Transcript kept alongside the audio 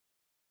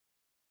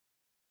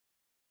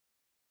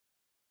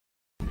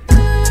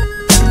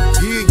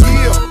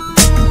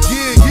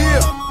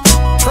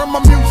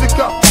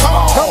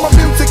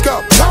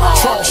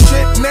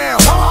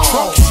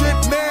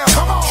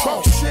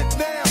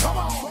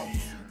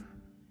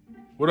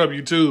What up,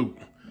 YouTube?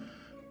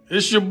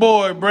 It's your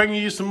boy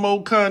bringing you some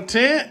more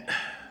content.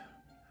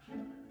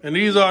 And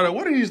these are the,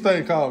 what are these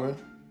things called, man?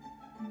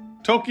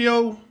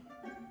 Tokyo,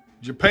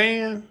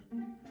 Japan,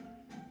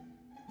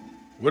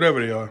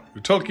 whatever they are.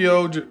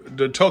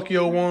 The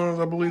Tokyo ones,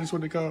 I believe that's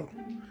what they call.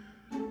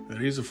 Yeah,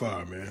 these are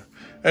fire, man.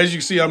 As you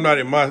can see, I'm not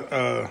in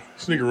my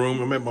sneaker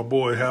room. I'm at my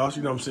boy's house,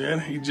 you know what I'm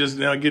saying? He's just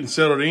now getting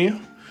settled in.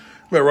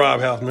 I'm at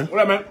Rob's house, man. What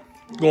up, man?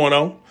 What's going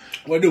on?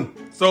 What do?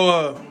 So,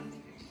 of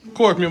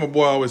course, me and my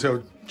boy always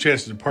have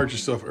chances to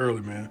purchase stuff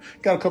early, man.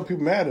 Got a couple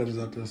people mad at us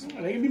out there.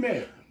 They can be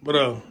mad. But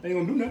they ain't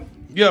gonna do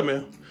nothing. Yeah,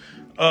 man.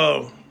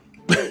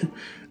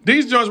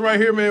 These joints right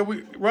here,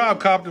 man, Rob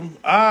copped them.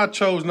 I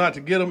chose not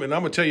to get them, and I'm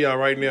gonna tell y'all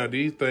right now,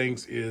 these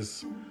things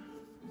is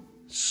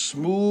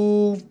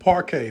smooth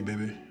parquet,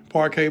 baby.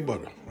 Parquet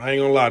butter. I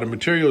ain't gonna lie, the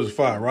material is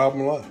fire. Rob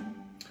gonna lie.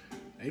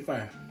 They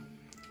fire.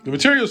 The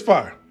material is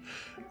fire.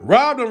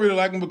 Rob don't really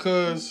like them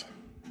because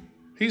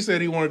he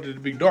said he wanted it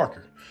to be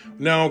darker.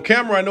 Now, on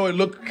camera, I know it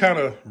looked kind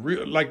of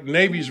like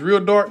navy's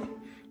real dark,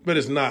 but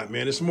it's not,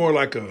 man. It's more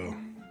like a,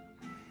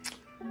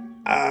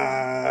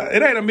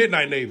 it ain't a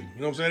midnight navy.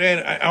 You know what I'm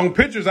saying? On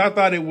pictures, I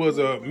thought it was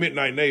a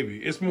midnight navy.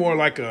 It's more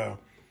like a,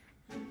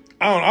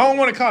 I don't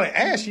want to call it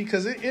ashy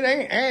because it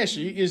ain't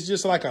ashy. It's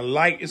just like a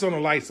light. It's on the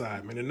light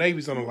side, man. The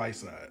navy's on the light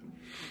side.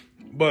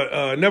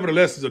 But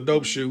nevertheless, it's a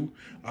dope shoe.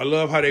 I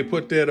love how they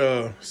put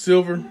that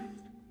silver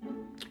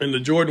in the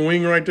Jordan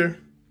wing right there.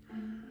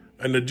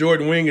 And the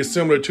Jordan wing is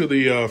similar to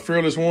the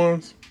Fearless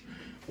ones,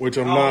 which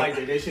I'm not. Like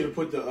that. They should have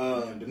put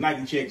the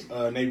Nike checks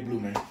navy blue,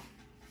 man.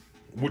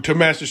 To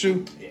match the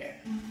shoe? Yeah.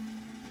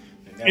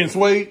 In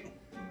suede?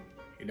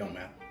 It don't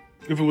matter.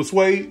 If it was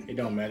suede? It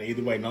don't matter.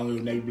 Either way, as long as it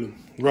was navy blue.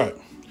 Right.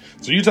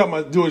 So you talking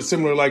about doing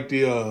similar like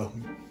the,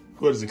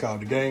 what is it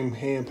called? The game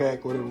hand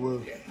pack, whatever it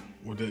was? Yeah.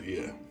 With that,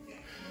 yeah.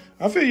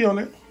 I feel you on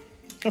that.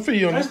 That's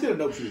still a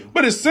dope shoe.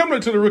 But it's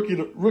similar to the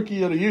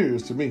rookie of the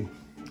years to me.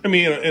 I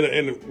mean,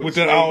 with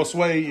that all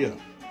suede, yeah.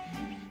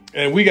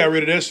 And we got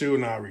rid of that shoe,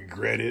 and I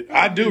regret it.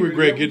 I do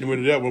regret getting rid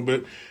of that one,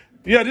 but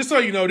yeah, just so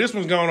you know, this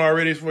one's gone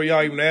already. For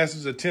y'all even asked,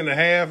 it's a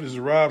 10.5. This is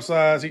Rob's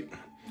size,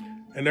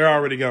 and they're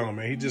already gone,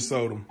 man. He just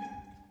sold them.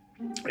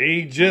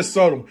 He just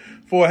sold them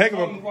for a heck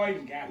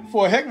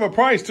of a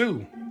price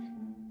too.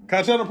 Can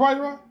I tell the price,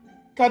 Rob?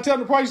 Can I tell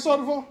the price you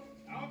sold it for?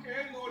 I don't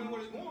care. I know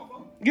what it's going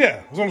for.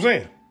 Yeah, that's what I'm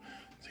saying.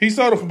 He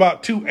sold it for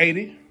about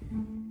 $280.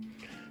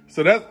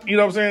 So that's, you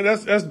know what I'm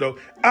saying? That's dope.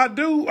 I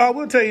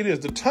will tell you this.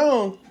 The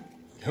tongue,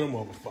 get him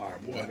over fire,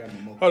 boy.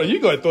 Hold on, you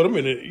go ahead and throw them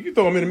in it. You can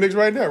throw them in the mix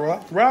right there,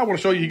 Rob. Rob want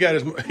to show you he got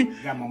his.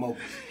 Got my mochas.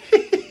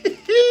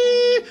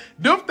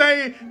 Them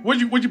things,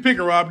 what you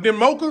picking, Rob? Them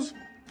mochas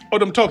or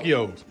them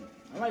Tokyos?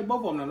 I like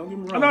both of them now. Don't get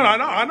me wrong. No,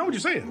 I know what you're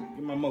saying.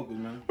 Get my mochas,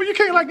 man. Well, you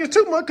can't like this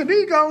too much because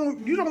these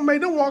gone. You don't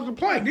make them walk the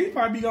plank. These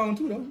probably be gone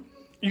too, though.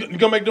 You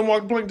gonna make them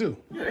walk the plank too?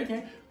 Yeah, they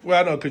can. Well,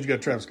 I know because you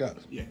got Travis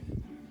Scott's. Yeah.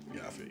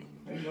 Yeah, I feel you.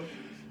 There you go.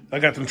 I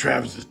got them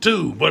Travis's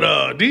too,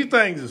 but these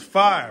things is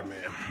fire,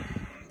 man.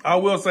 I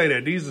will say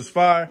that these is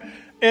fire,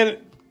 and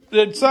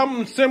it's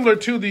something similar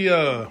to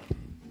the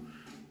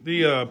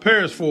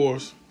Paris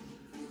Force.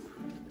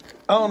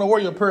 I don't know where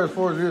your Paris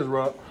Force is,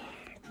 Rob.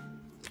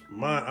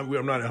 Mine,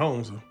 I'm not at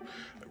home, so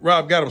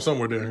Rob got them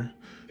somewhere there.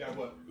 Got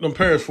what? Them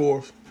Paris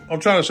Force. I'm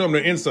trying to show them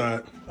the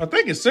inside. I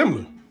think it's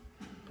similar.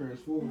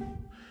 Paris Force.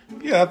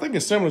 Yeah, I think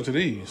it's similar to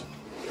these.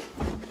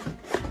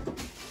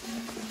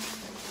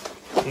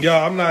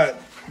 Yeah, I'm not.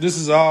 This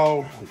is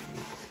all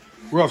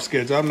rough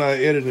sketch. I'm not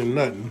editing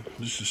nothing,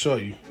 just to show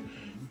you.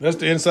 That's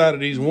the inside of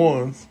these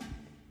ones.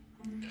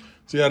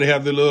 See how they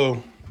have the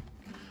little,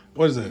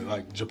 what is it,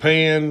 like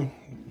Japan,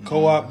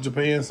 Co.JAPAN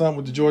Japan, something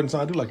with the Jordan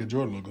sign. I do like a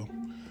Jordan logo.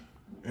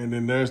 And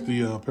then there's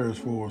the Paris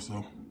Force.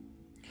 So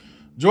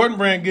Jordan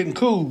brand getting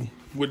cool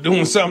with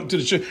doing something to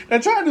the shoe. They're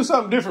trying to do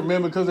something different,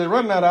 man, because they're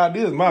running out of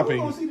ideas, in my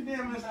opinion. We're going to see the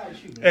damn inside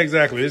shoe, man.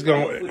 Exactly. It's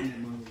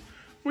going,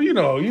 well, you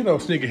know,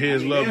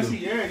 sneakerheads love them.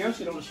 That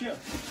shit on the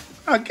shelf.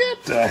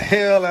 Get the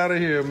hell out of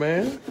here,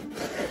 man.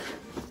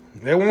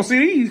 They won't see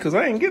these because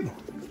I ain't getting them.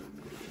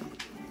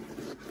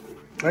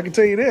 I can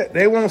tell you that.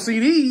 They won't see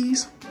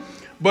these.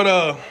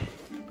 But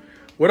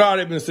with all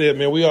that been said,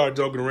 man, we are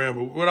joking around.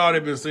 But with all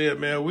that been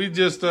said, man, we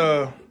just,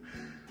 I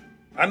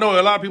know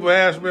a lot of people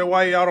ask, man,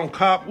 why y'all don't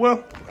cop?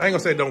 Well, I ain't going to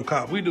say don't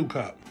cop. We do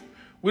cop.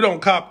 We don't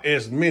cop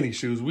as many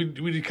shoes.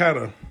 We kind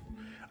of,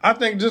 I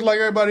think just like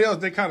everybody else,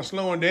 they kind of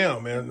slowing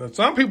down, man.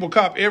 Some people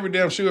cop every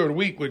damn shoe every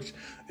week, which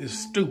is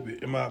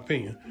stupid in my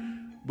opinion.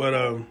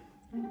 But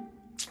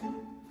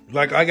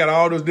like I got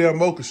all those damn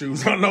Mocha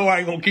shoes. I know I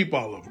ain't gonna keep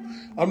all of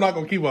them. I'm not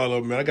gonna keep all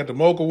of them, man. I got the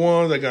Mocha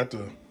ones, I got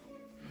the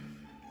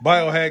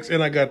Biohacks,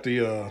 and I got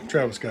the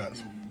Travis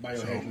Scott's.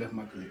 Biohacks left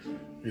my collection.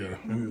 Yeah,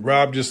 and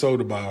Rob just sold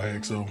the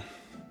Biohacks, so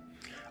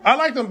I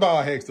like them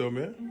Biohacks though,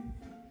 man.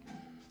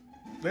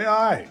 They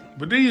all right.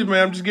 But these,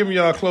 man, I'm just giving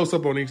y'all a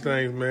close-up on these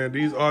things, man.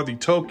 These are the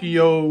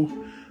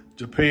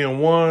Tokyo.JAPAN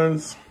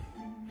ones.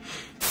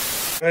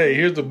 Hey,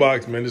 here's the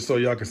box, man, just so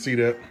y'all can see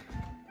that.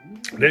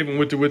 They even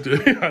went with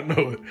the I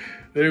know it.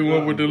 They even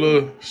went with the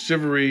little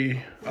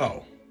chivalry.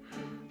 Oh.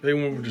 They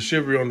went with the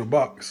chivalry on the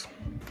box.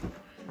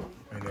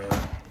 And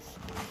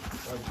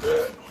Like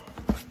that.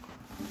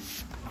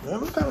 Man,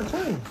 look kind of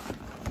clean.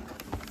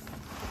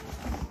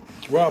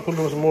 Rob putting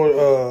on some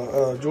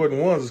more Jordan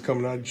 1s is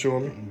coming out. You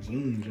showing me?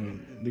 Zooms.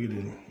 Look at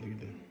that. Look at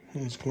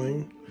that. It's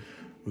clean.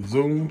 With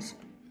zooms.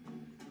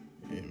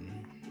 Yeah.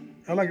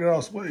 I like it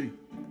all suede.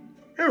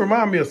 It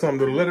remind me of something,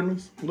 the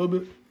Lettermans, a little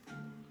bit.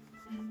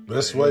 But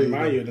that's suede.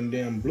 Remind you of them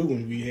damn blue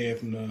ones we had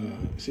from the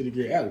City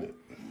Gear Outlet.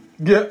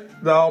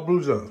 Yep, the all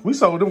blue Johns. We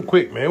sold them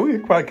quick, man. We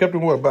probably kept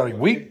them, what, about a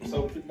week?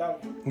 Sold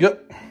 $50.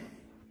 Yep.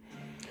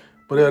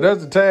 But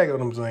there's the tag on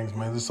them things,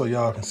 man, just so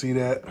y'all can see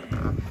that.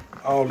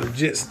 All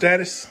legit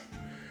status.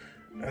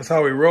 That's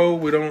how we roll.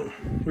 We don't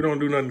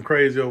do nothing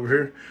crazy over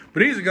here. But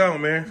these are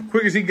gone, man.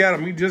 Quick as he got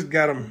them, he just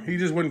got them. He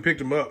just wouldn't pick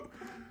them up.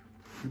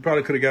 He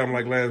probably could have got them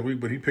like last week,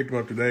 but he picked them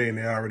up today and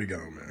they're already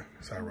gone, man.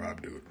 That's how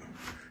Rob do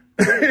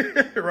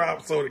it.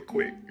 Rob sold it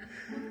quick.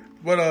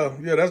 But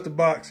yeah, that's the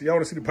box. Y'all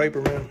want to see the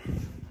paper, man?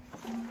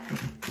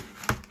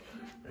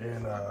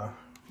 And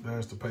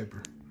there's the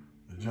paper.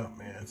 The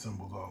Jumpman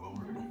symbols all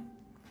over it.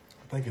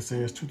 I think it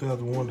says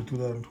 2001 to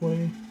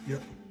 2020.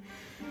 Yep.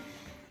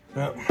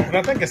 And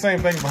I think the same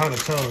thing behind the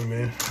tongue,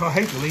 man. I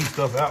hate to leave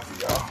stuff out for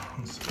y'all.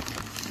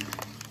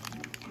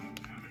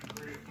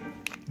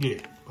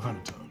 Yeah,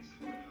 behind the tongue.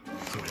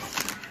 So,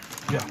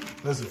 yeah,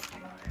 that's it.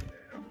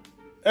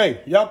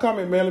 Hey, y'all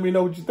comment, man. Let me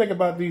know what you think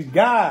about these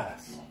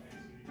guys.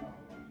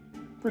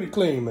 Pretty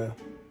clean, man.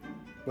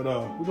 But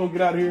we're gonna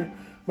get out of here.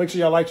 Make sure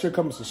y'all like, share,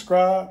 comment,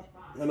 subscribe.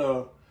 And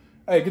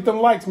hey, get them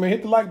likes, man.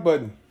 Hit the like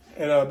button.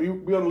 And be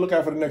on the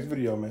lookout for the next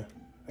video, man.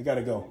 I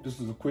gotta go. This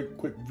is a quick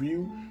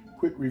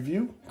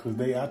review, because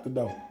they out the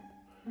door.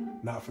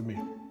 Not for me.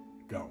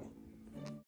 Gone.